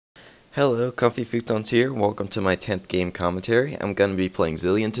Hello, Comfy Futons here. Welcome to my 10th game commentary. I'm going to be playing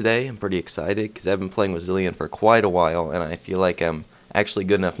Zilean today. I'm pretty excited because I've been playing with Zilean for quite a while, and I feel like I'm actually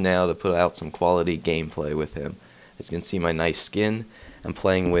good enough now to put out some quality gameplay with him. As you can see my nice skin, I'm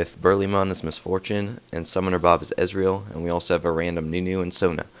playing with Burlymon as Misfortune, and Summoner Bob as Ezreal, and we also have a random Nunu and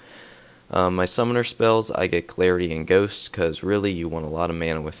Sona. My Summoner spells, I get Clarity and Ghost, because really you want a lot of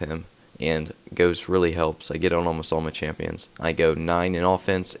mana with him. And Ghost really helps. I get on almost all my champions. I go 9 in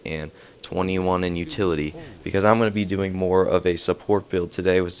offense and 21 in utility because I'm going to be doing more of a support build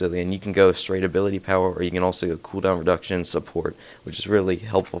today with Zilean. You can go straight ability power, or you can also go cooldown reduction and support, which is really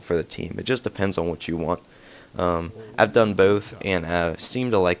helpful for the team. It just depends on what you want. I've done both and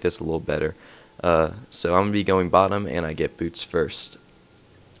seem to like this a little better. So I'm going to be going bottom, and I get boots first.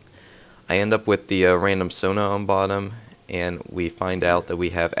 I end up with the random Sona on bottom, and we find out that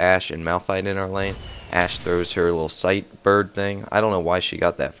we have Ashe and Malphite in our lane. Ashe throws her little sight bird thing. I don't know why she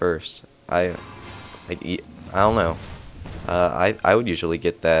got that first. I don't know. I would usually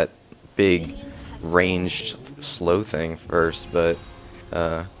get that big ranged slow thing first, but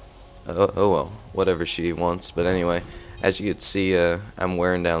oh well, whatever she wants. But anyway, as you can see, I'm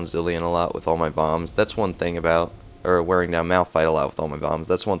wearing down Zilean a lot with all my bombs. That's one thing about, or wearing down Malphite a lot with all my bombs.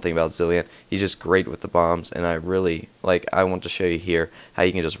 That's one thing about Zilean. He's just great with the bombs, and I want to show you here how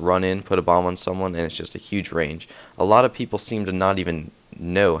you can just run in, put a bomb on someone, and it's just a huge range. A lot of people seem to not even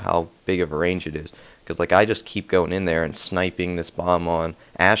know how big of a range it is, because I just keep going in there and sniping this bomb on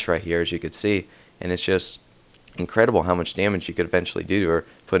Ashe right here, as you could see, and it's just incredible how much damage you could eventually do to her.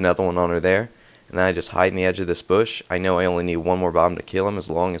 Put another one on her there, and then I just hide in the edge of this bush. I know I only need one more bomb to kill him as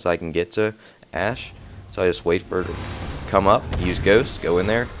long as I can get to Ashe. So I just wait for her to come up, use Ghost, go in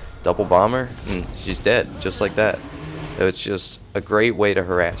there, double bomber, and she's dead, just like that. So it's just a great way to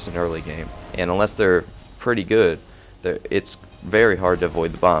harass an early game. And unless they're pretty good, it's very hard to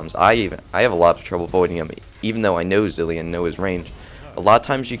avoid the bombs. I have a lot of trouble avoiding them, even though I know Zilean, know his range. A lot of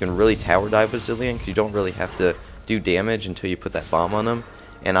times you can really tower dive with Zilean because you don't really have to do damage until you put that bomb on him.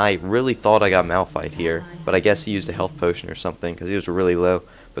 And I really thought I got Malphite here, but I guess he used a health potion or something because he was really low.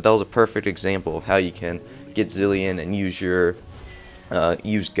 But that was a perfect example of how you can get Zilean and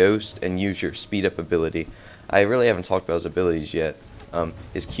use Ghost and use your speed up ability. I really haven't talked about his abilities yet.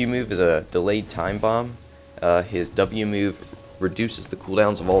 His Q move is a delayed time bomb. His W move reduces the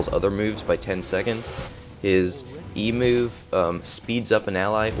cooldowns of all his other moves by 10 seconds. His E move speeds up an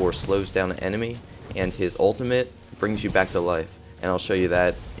ally or slows down an enemy. And his ultimate brings you back to life. And I'll show you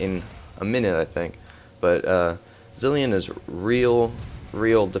that in a minute, I think. But Zilean is real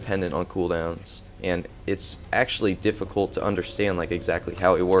dependent on cooldowns, and it's actually difficult to understand exactly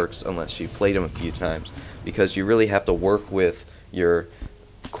how it works unless you played him a few times, because you really have to work with your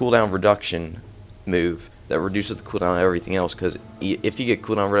cooldown reduction move that reduces the cooldown of everything else, because if you get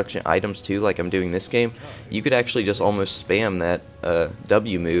cooldown reduction items too, like I'm doing this game, you could actually just almost spam that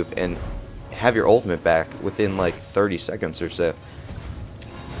W move and have your ultimate back within 30 seconds or so.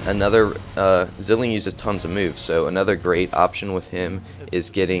 Zilean uses tons of moves, so another great option with him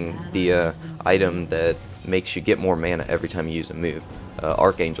is getting the item that makes you get more mana every time you use a move.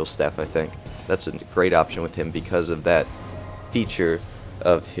 Archangel Staff, I think. That's a great option with him because of that feature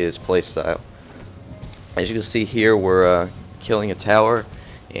of his playstyle. As you can see here, we're killing a tower,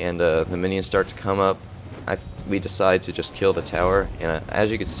 and the minions start to come up. We decide to just kill the tower, and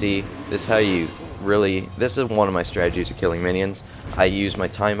as you can see, this is one of my strategies of killing minions. I use my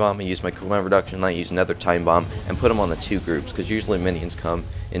time bomb, I use my cooldown reduction, and I use another time bomb and put them on the two groups, because usually minions come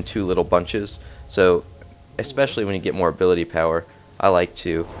in two little bunches. So especially when you get more ability power, I like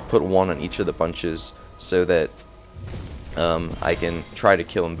to put one on each of the bunches so that I can try to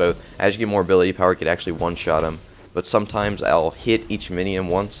kill them both. As you get more ability power, you can actually one-shot them. But sometimes I'll hit each minion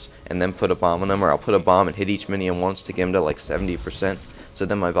once and then put a bomb on them, or I'll put a bomb and hit each minion once to get them to 70%, so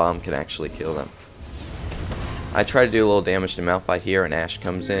then my bomb can actually kill them. I try to do a little damage to Malphite here, and Ashe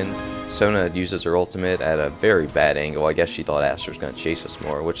comes in. Sona uses her ultimate at a very bad angle. I guess she thought Ashe was going to chase us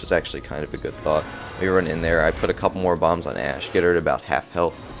more, which is actually kind of a good thought. We run in there, I put a couple more bombs on Ashe, get her to about half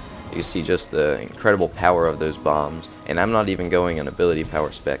health. You can see just the incredible power of those bombs, and I'm not even going an ability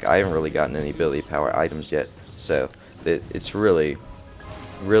power spec. I haven't really gotten any ability power items yet, so it's really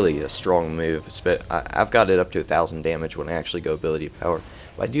a strong move. I've got it up to 1,000 damage when I actually go ability power,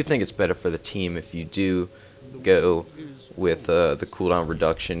 but I do think it's better for the team if you do go with the cooldown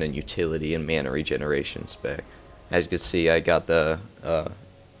reduction and utility and mana regeneration spec. As you can see, I got the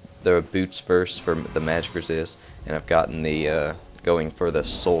boots first for the magic resist, and I've gotten the going for the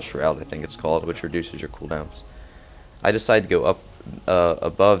soul shroud, I think it's called, which reduces your cooldowns. I decided to go up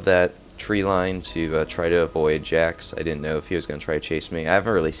above that tree line to try to avoid Jax. I didn't know if he was going to try to chase me. I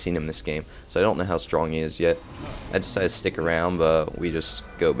haven't really seen him this game, so I don't know how strong he is yet. I decided to stick around, but we just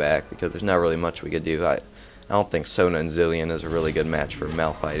go back because there's not really much we could do. I don't think Sona and Zilean is a really good match for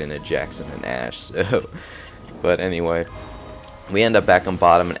Malphite and a Jackson and Ashe. So, but anyway, we end up back on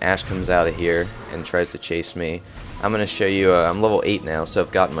bottom, and Ashe comes out of here and tries to chase me. I'm going to show you, I'm level 8 now, so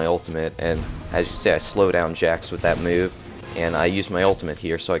I've gotten my ultimate, and as you see, I slow down Jax with that move, and I use my ultimate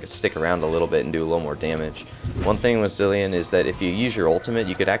here so I could stick around a little bit and do a little more damage. One thing with Zilean is that if you use your ultimate,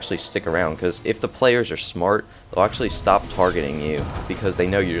 you could actually stick around, because if the players are smart, they'll actually stop targeting you because they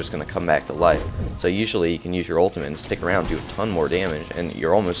know you're just going to come back to life. So usually you can use your ultimate and stick around, do a ton more damage, and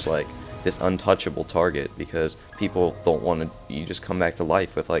you're almost like this untouchable target because people don't want to, you just come back to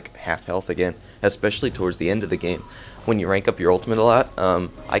life with like half health again, especially towards the end of the game. When you rank up your ultimate a lot,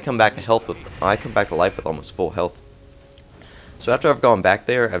 I come back to life with almost full health. So after I've gone back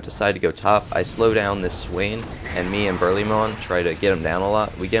there, I've decided to go top. I slow down this Swain, and me and Burlymon try to get him down a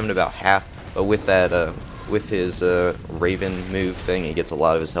lot. We get him to about half, but with that, with his Raven move thing, he gets a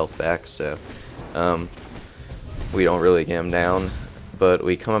lot of his health back, so we don't really get him down. But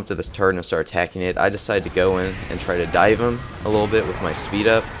we come up to this turret and start attacking it. I decide to go in and try to dive him a little bit with my speed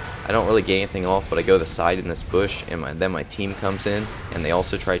up. I don't really get anything off, but I go to the side in this bush, and then my team comes in, and they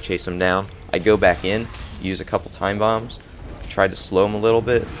also try to chase him down. I go back in, use a couple time bombs, try to slow him a little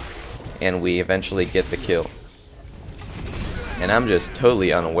bit, and we eventually get the kill. And I'm just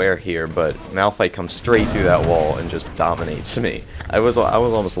totally unaware here, but Malphite comes straight through that wall and just dominates me. I was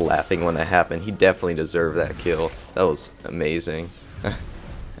almost laughing when that happened. He definitely deserved that kill. That was amazing.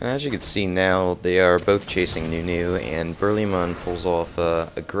 And as you can see now, they are both chasing Nunu, and Burlymon pulls off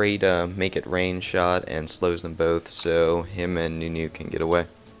a great make it rain shot and slows them both, so him and Nunu can get away.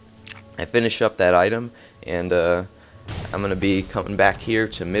 I finish up that item, and I'm going to be coming back here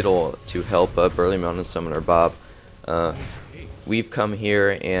to middle to help Burlymon and Summoner Bob. We've come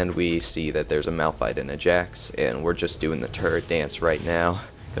here and we see that there's a Malphite and a Jax, and we're just doing the turret dance right now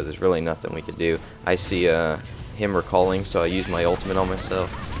because there's really nothing we can do. I see him recalling, so I use my ultimate on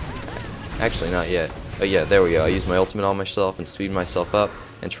myself. Actually, not yet. Oh yeah, there we go. I use my ultimate on myself and speed myself up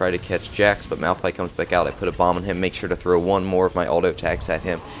and try to catch Jax, but Malphite comes back out. I put a bomb on him, make sure to throw one more of my auto attacks at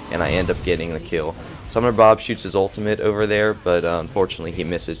him, and I end up getting the kill. Summoner Bob shoots his ultimate over there, but unfortunately he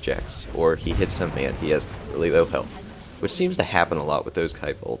misses Jax, or he hits him and he has really low health, which seems to happen a lot with those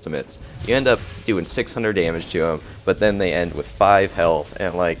type of ultimates. You end up doing 600 damage to him, but then they end with 5 health,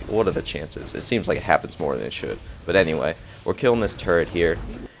 and like, what are the chances? It seems like it happens more than it should. But anyway, we're killing this turret here.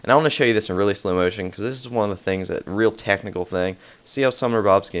 And I want to show you this in really slow motion, because this is one of the things, a real technical thing. See how Summoner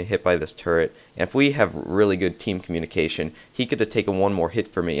Bob's getting hit by this turret, and if we have really good team communication, he could have taken one more hit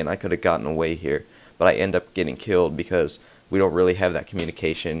for me, and I could have gotten away here. But I end up getting killed because we don't really have that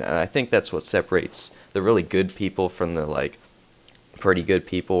communication, and I think that's what separates the really good people from the, like, pretty good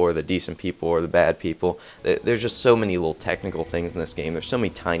people, or the decent people, or the bad people. There's just so many little technical things in this game. There's so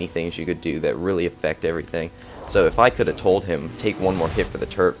many tiny things you could do that really affect everything. So if I could have told him, take one more hit for the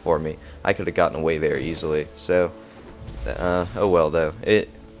turret for me, I could have gotten away there easily. So, oh well though.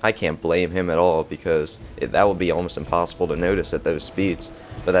 I can't blame him at all, because that would be almost impossible to notice at those speeds.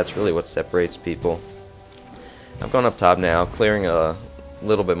 But that's really what separates people. I've gone up top now, clearing a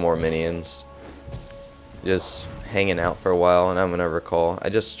little bit more minions. Just hanging out for a while, and I'm going to recall.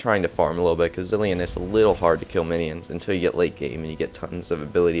 I'm just trying to farm a little bit, because Zilean is a little hard to kill minions until you get late game and you get tons of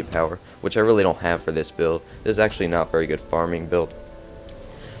ability power, which I really don't have for this build. This is actually not a very good farming build.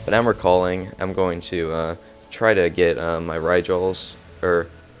 But I'm recalling. I'm going to try to get my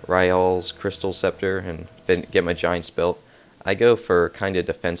Ryal's Crystal Scepter and then get my Giant's Belt. I go for kind of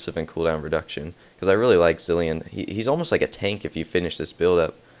defensive and cooldown reduction, because I really like Zilean. He's almost like a tank if you finish this build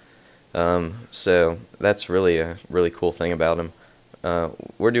up. So that's really a really cool thing about him.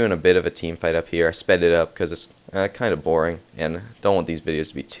 We're doing a bit of a team fight up here. I sped it up because it's kind of boring, and don't want these videos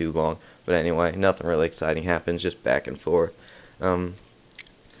to be too long. But anyway, nothing really exciting happens, just back and forth. Well,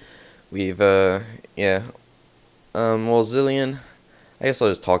 Zilean, I guess I'll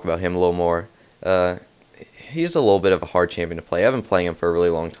just talk about him a little more. He's a little bit of a hard champion to play. I've been playing him for a really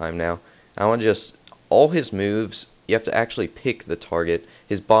long time now. I want to just, all his moves, you have to actually pick the target.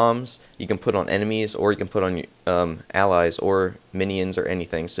 His bombs you can put on enemies, or you can put on allies or minions or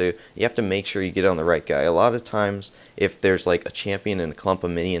anything. So you have to make sure you get on the right guy. A lot of times, if there's like a champion and a clump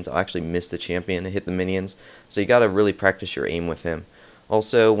of minions, I'll actually miss the champion and hit the minions. So you gotta really practice your aim with him.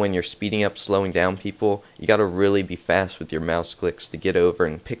 Also, when you're speeding up, slowing down people, you gotta really be fast with your mouse clicks to get over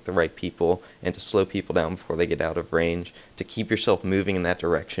and pick the right people, and to slow people down before they get out of range, to keep yourself moving in that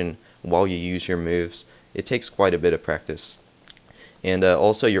direction while you use your moves. It takes quite a bit of practice. And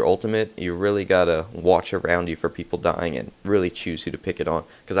also your ultimate, you really gotta watch around you for people dying and really choose who to pick it on.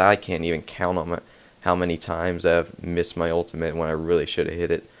 Because I can't even count on how many times I've missed my ultimate when I really should have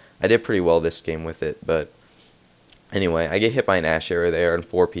hit it. I did pretty well this game with it, but anyway, I get hit by an Ashe arrow there, and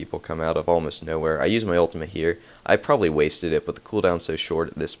 4 people come out of almost nowhere. I use my ultimate here. I probably wasted it, but the cooldown's so short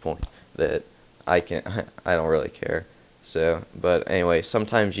at this point that I don't really care. So, but anyway,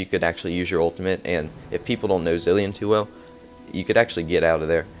 sometimes you could actually use your ultimate, and if people don't know Zilean too well, you could actually get out of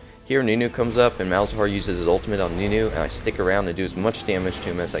there. Here Nunu comes up, and Malzahar uses his ultimate on Nunu, and I stick around and do as much damage to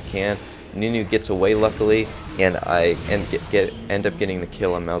him as I can. Nunu gets away luckily, and I end up getting the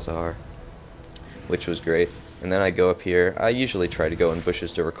kill on Malzahar, which was great. And then I go up here. I usually try to go in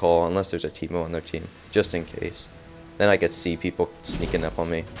bushes to recall, unless there's a Teemo on their team, just in case. Then I could see people sneaking up on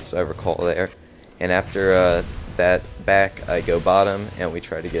me, so I recall there. And after that back, I go bottom, and we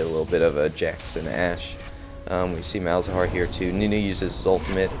try to get a little bit of a Jax and Ashe. We see Malzahar here too. Nunu uses his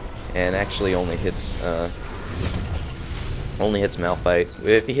ultimate and actually only hits Malphite.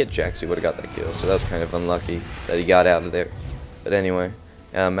 If he hit Jax, he would have got that kill, so that was kind of unlucky that he got out of there. But anyway,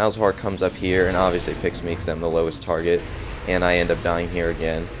 Malzahar comes up here and obviously picks me because I'm the lowest target, and I end up dying here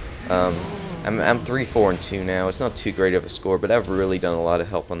again. I'm 3-4-2 now. It's not too great of a score, but I've really done a lot of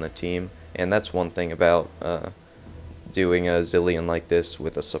help on the team, and that's one thing about doing a Zilean like this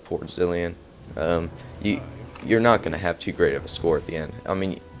with a support Zilean. You're not going to have too great of a score at the end. I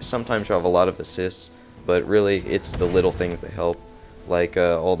mean, sometimes you'll have a lot of assists, but really it's the little things that help, like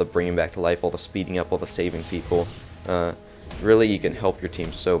all the bringing back to life, all the speeding up, all the saving people. Really, you can help your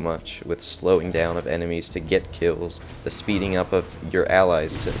team so much with slowing down of enemies to get kills, the speeding up of your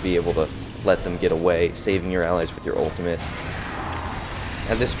allies to be able to let them get away, saving your allies with your ultimate.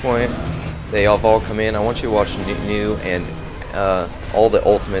 At this point, they have all come in. I want you to watch Nunu and all the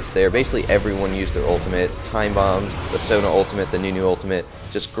ultimates there. Basically everyone used their ultimate. Time bombed, the Sona ultimate, the Nunu ultimate.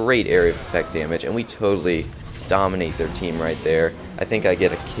 Just great area of effect damage, and we totally dominate their team right there. I think I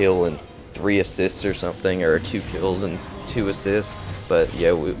get a kill and 3 assists or something, or 2 kills and 2 assists. But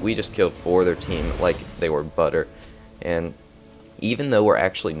yeah, we just killed 4 of their team like they were butter. And even though we're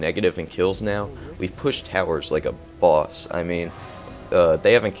actually negative in kills now, we've pushed towers like a boss. I mean,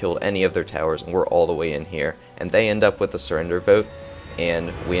 they haven't killed any of their towers, and we're all the way in here. And they end up with a surrender vote,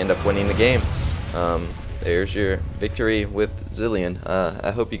 and we end up winning the game. There's your victory with Zilean.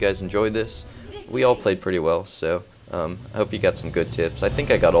 I hope you guys enjoyed this. We all played pretty well, so I hope you got some good tips. I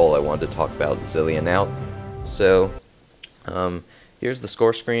think I got all I wanted to talk about Zilean out. So here's the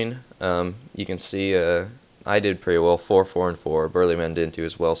score screen. You can see I did pretty well, 4-4-4. Burlyman didn't do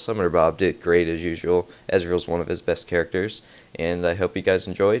as well. Summoner Bob did great as usual. Ezreal's one of his best characters. And I hope you guys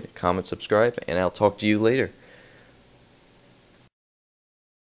enjoyed. Comment, subscribe, and I'll talk to you later.